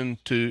position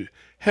to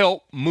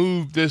help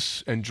move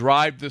this and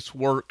drive this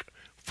work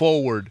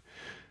forward.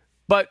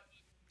 But,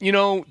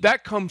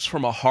 that comes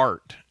from a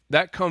heart.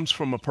 That comes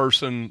from a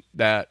person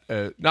that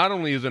not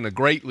only is in a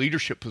great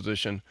leadership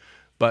position,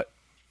 but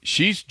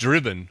she's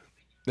driven.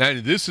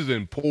 And this is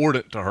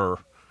important to her.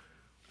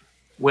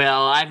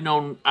 Well, I've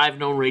known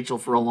Rachel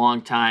for a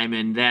long time,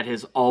 and that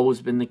has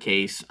always been the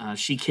case.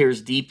 She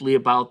cares deeply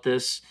about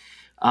this.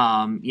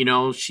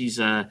 She's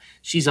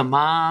a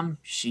mom.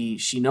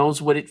 She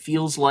knows what it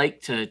feels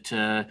like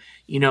to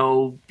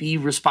be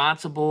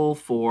responsible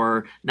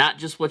for not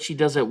just what she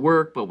does at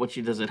work, but what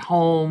she does at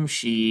home.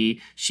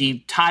 She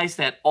ties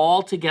that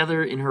all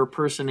together in her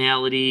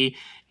personality,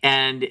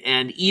 and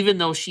even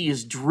though she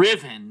is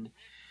driven,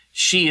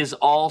 she is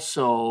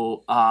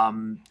also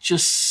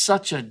just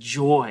such a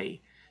joy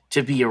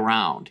to be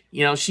around.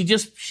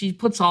 She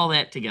puts all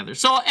that together.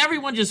 So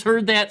everyone just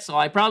heard that, so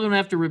I probably don't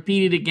have to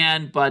repeat it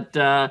again, but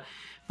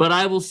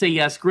I will say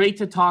yes, great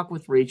to talk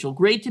with Rachel.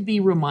 Great to be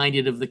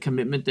reminded of the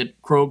commitment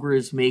that Kroger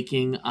is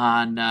making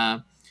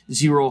on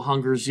zero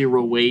hunger,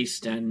 zero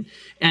waste. And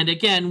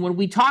again, when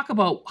we talk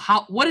about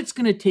what it's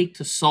going to take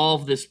to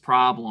solve this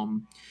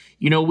problem,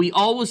 we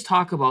always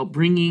talk about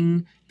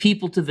bringing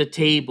people to the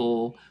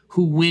table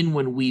who win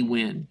when we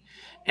win.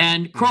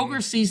 And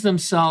Kroger sees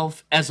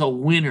themselves as a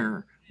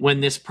winner when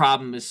this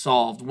problem is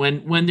solved.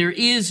 When there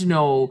is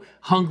no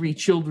hungry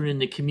children in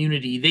the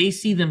community, they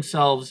see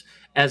themselves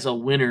as a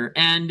winner.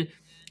 And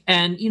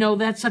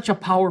that's such a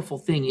powerful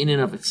thing in and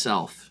of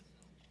itself.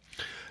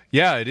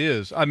 Yeah, it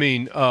is. I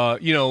mean,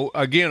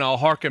 again, I'll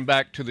harken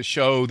back to the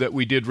show that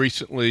we did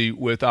recently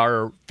with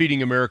our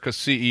Feeding America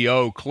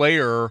CEO,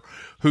 Claire,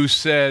 who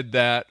said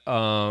that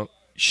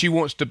she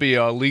wants to be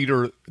a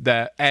leader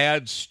that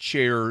adds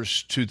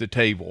chairs to the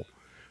table,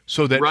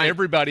 so that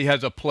everybody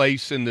has a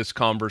place in this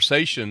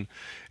conversation.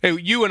 Hey,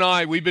 you and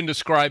I, we've been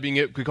describing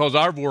it because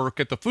our work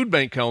at the Food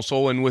Bank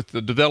Council and with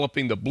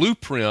developing the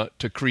blueprint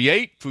to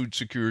create food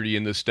security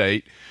in the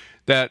state,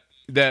 that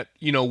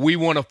we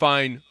want to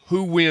find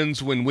who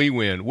wins when we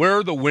win. Where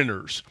are the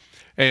winners?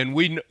 And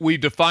we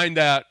define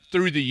that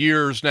through the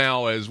years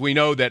now as we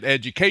know that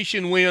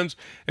education wins.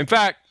 In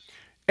fact,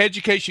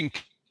 education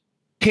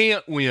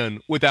can't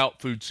win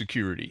without food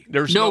security.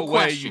 There's no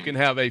way you can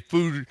have a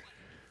food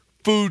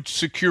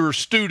secure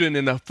student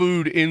in a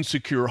food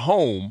insecure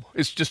home.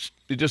 It just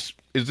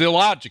is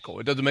illogical.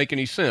 It doesn't make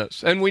any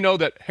sense. And we know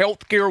that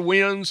healthcare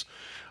wins.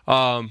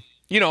 And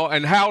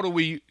how do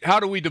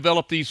we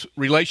develop these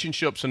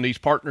relationships and these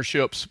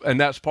partnerships?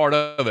 And that's part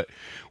of it.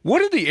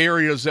 What are the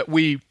areas that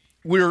we've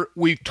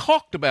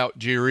talked about,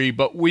 Jerry,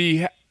 but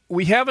we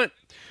haven't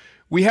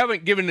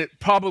given it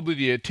probably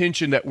the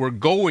attention that we're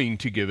going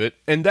to give it,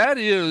 and that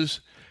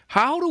is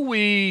how do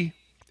we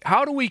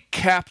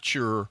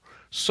capture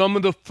some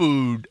of the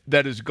food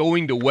that is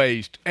going to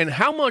waste, and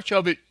how much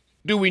of it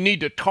do we need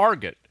to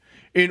target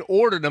in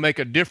order to make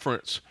a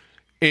difference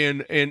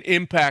in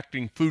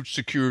impacting food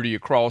security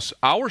across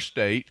our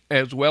state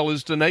as well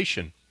as the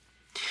nation?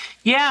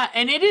 Yeah,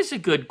 and it is a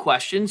good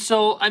question.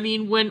 So,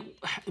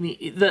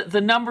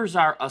 the numbers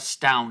are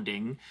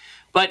astounding,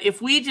 but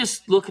if we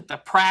just look at the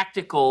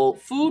practical,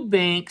 food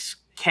banks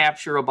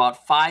capture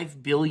about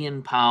 5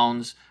 billion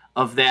pounds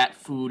of that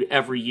food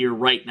every year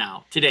right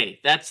now, today.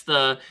 That's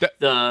the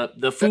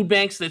food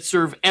banks that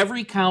serve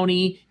every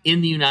county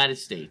in the United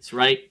States,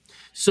 right?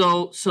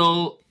 So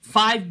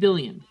 5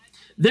 billion.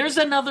 There's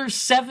another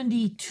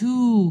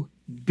 72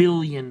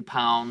 billion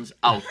pounds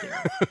out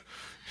there.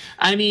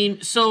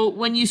 So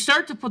when you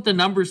start to put the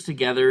numbers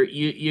together,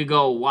 you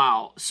go,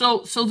 wow.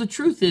 So the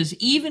truth is,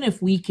 even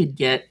if we could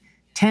get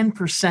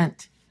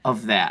 10%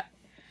 of that,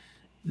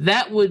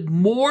 that would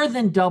more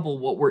than double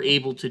what we're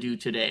able to do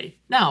today.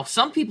 Now,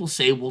 some people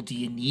say, well, do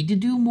you need to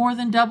do more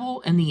than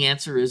double? And the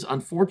answer is,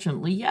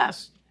 unfortunately,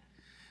 yes.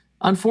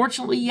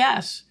 Unfortunately,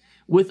 yes.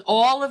 With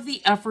all of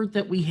the effort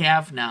that we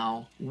have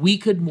now, we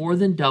could more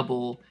than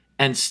double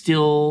and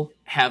still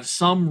have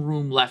some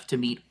room left to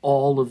meet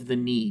all of the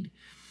need.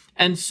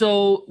 And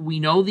so we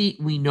know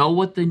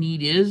what the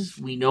need is.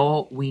 We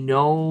know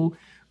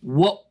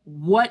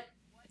what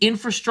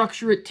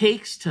infrastructure it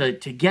takes to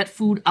get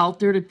food out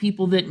there to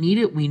people that need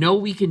it. We know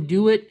we can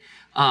do it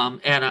on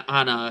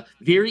a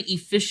very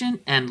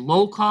efficient and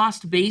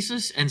low-cost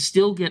basis and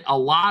still get a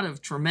lot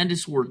of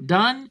tremendous work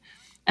done.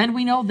 And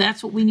we know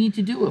that's what we need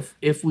to do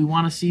if we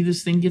want to see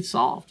this thing get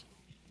solved.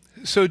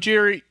 So,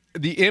 Jerry,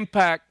 the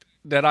impact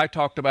that I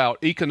talked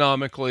about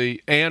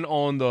economically and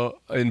on the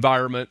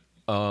environment,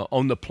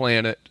 on the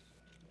planet,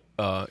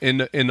 in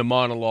the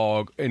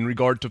monologue in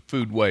regard to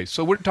food waste.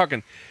 So we're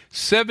talking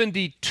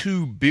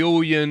 72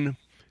 billion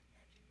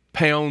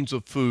pounds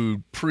of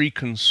food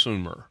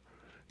pre-consumer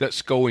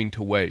that's going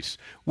to waste.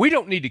 We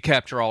don't need to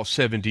capture all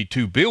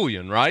 72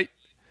 billion, right?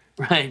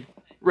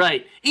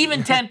 Right.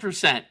 Even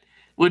 10%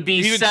 would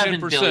be 7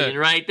 billion,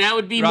 right? That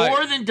would be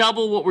more than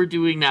double what we're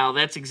doing now.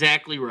 That's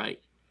exactly right.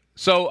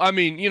 So, I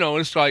mean,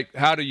 it's like,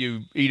 how do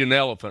you eat an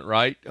elephant,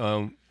 right?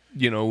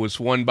 It's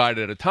one bite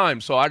at a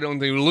time. So I don't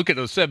think we look at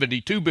a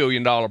 $72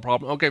 billion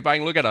problem. Okay, if I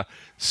can look at a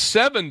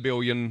 7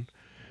 billion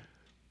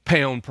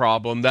pound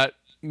problem, that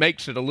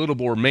makes it a little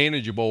more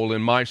manageable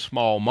in my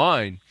small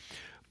mind.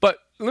 But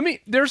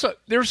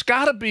there's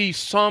got to be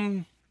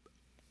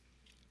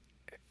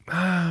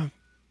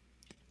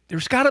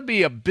there's got to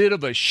be a bit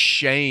of a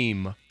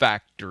shame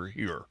factor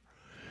here.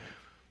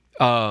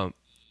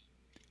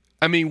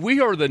 We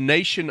are the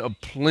nation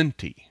of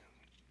plenty,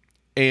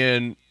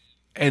 and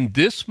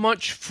this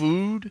much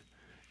food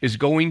is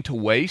going to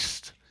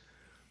waste.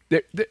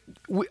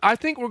 I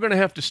think we're going to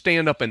have to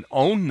stand up and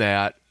own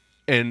that,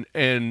 and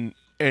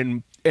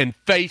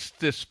face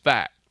this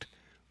fact,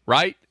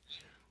 right?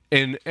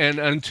 And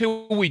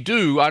until we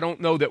do, I don't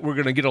know that we're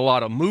going to get a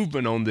lot of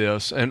movement on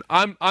this. And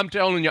I'm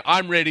telling you,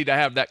 I'm ready to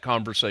have that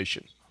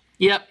conversation.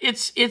 Yeah,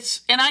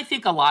 and I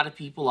think a lot of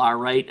people are,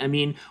 right? I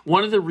mean,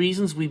 one of the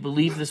reasons we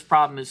believe this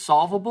problem is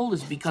solvable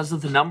is because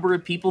of the number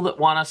of people that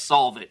want to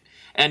solve it.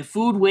 And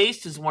food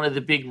waste is one of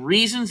the big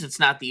reasons. It's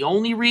not the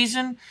only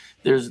reason.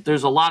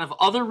 There's a lot of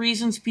other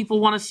reasons people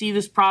want to see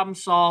this problem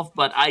solved,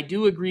 but I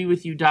do agree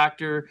with you,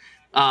 Doctor.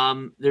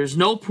 There's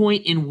no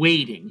point in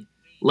waiting.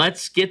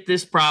 Let's get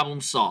this problem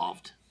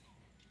solved.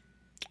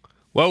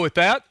 Well, with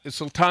that, it's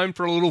time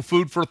for a little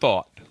food for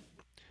thought.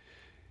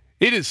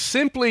 It is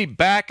simply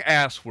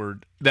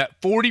back-assward that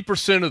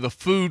 40% of the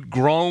food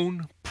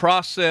grown,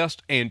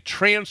 processed, and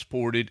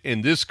transported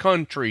in this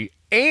country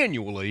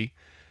annually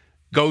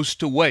goes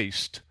to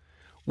waste,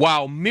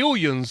 while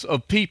millions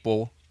of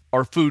people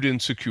are food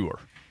insecure.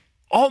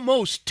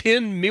 Almost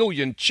 10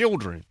 million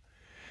children.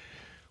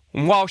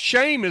 And while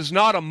shame is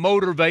not a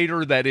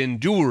motivator that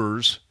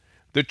endures,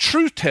 the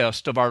true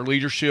test of our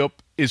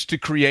leadership is to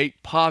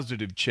create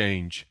positive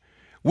change.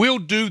 We'll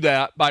do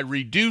that by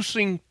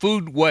reducing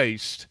food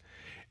waste,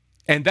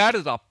 and that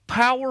is a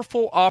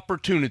powerful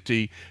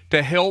opportunity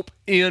to help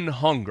end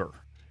hunger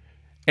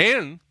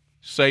and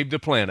save the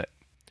planet.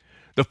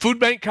 The Food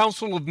Bank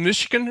Council of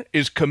Michigan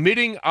is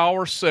committing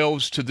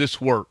ourselves to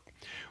this work.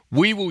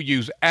 We will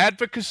use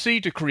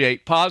advocacy to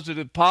create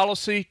positive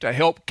policy to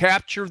help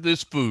capture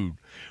this food.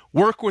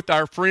 Work with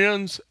our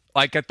friends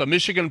like at the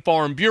Michigan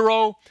Farm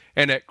Bureau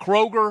and at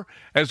Kroger,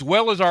 as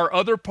well as our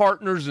other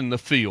partners in the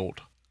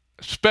field,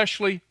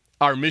 especially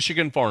our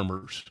Michigan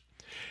farmers.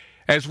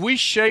 As we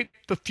shape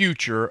the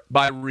future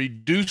by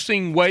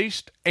reducing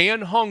waste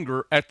and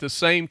hunger at the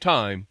same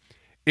time,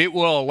 it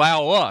will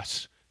allow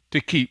us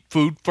to keep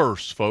food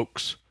first,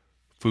 folks.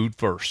 Food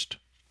first.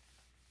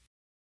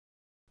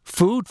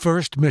 Food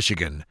First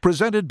Michigan,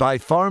 presented by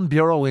Farm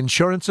Bureau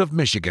Insurance of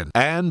Michigan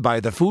and by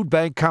the Food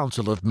Bank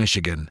Council of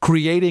Michigan,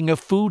 creating a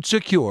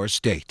food-secure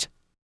state.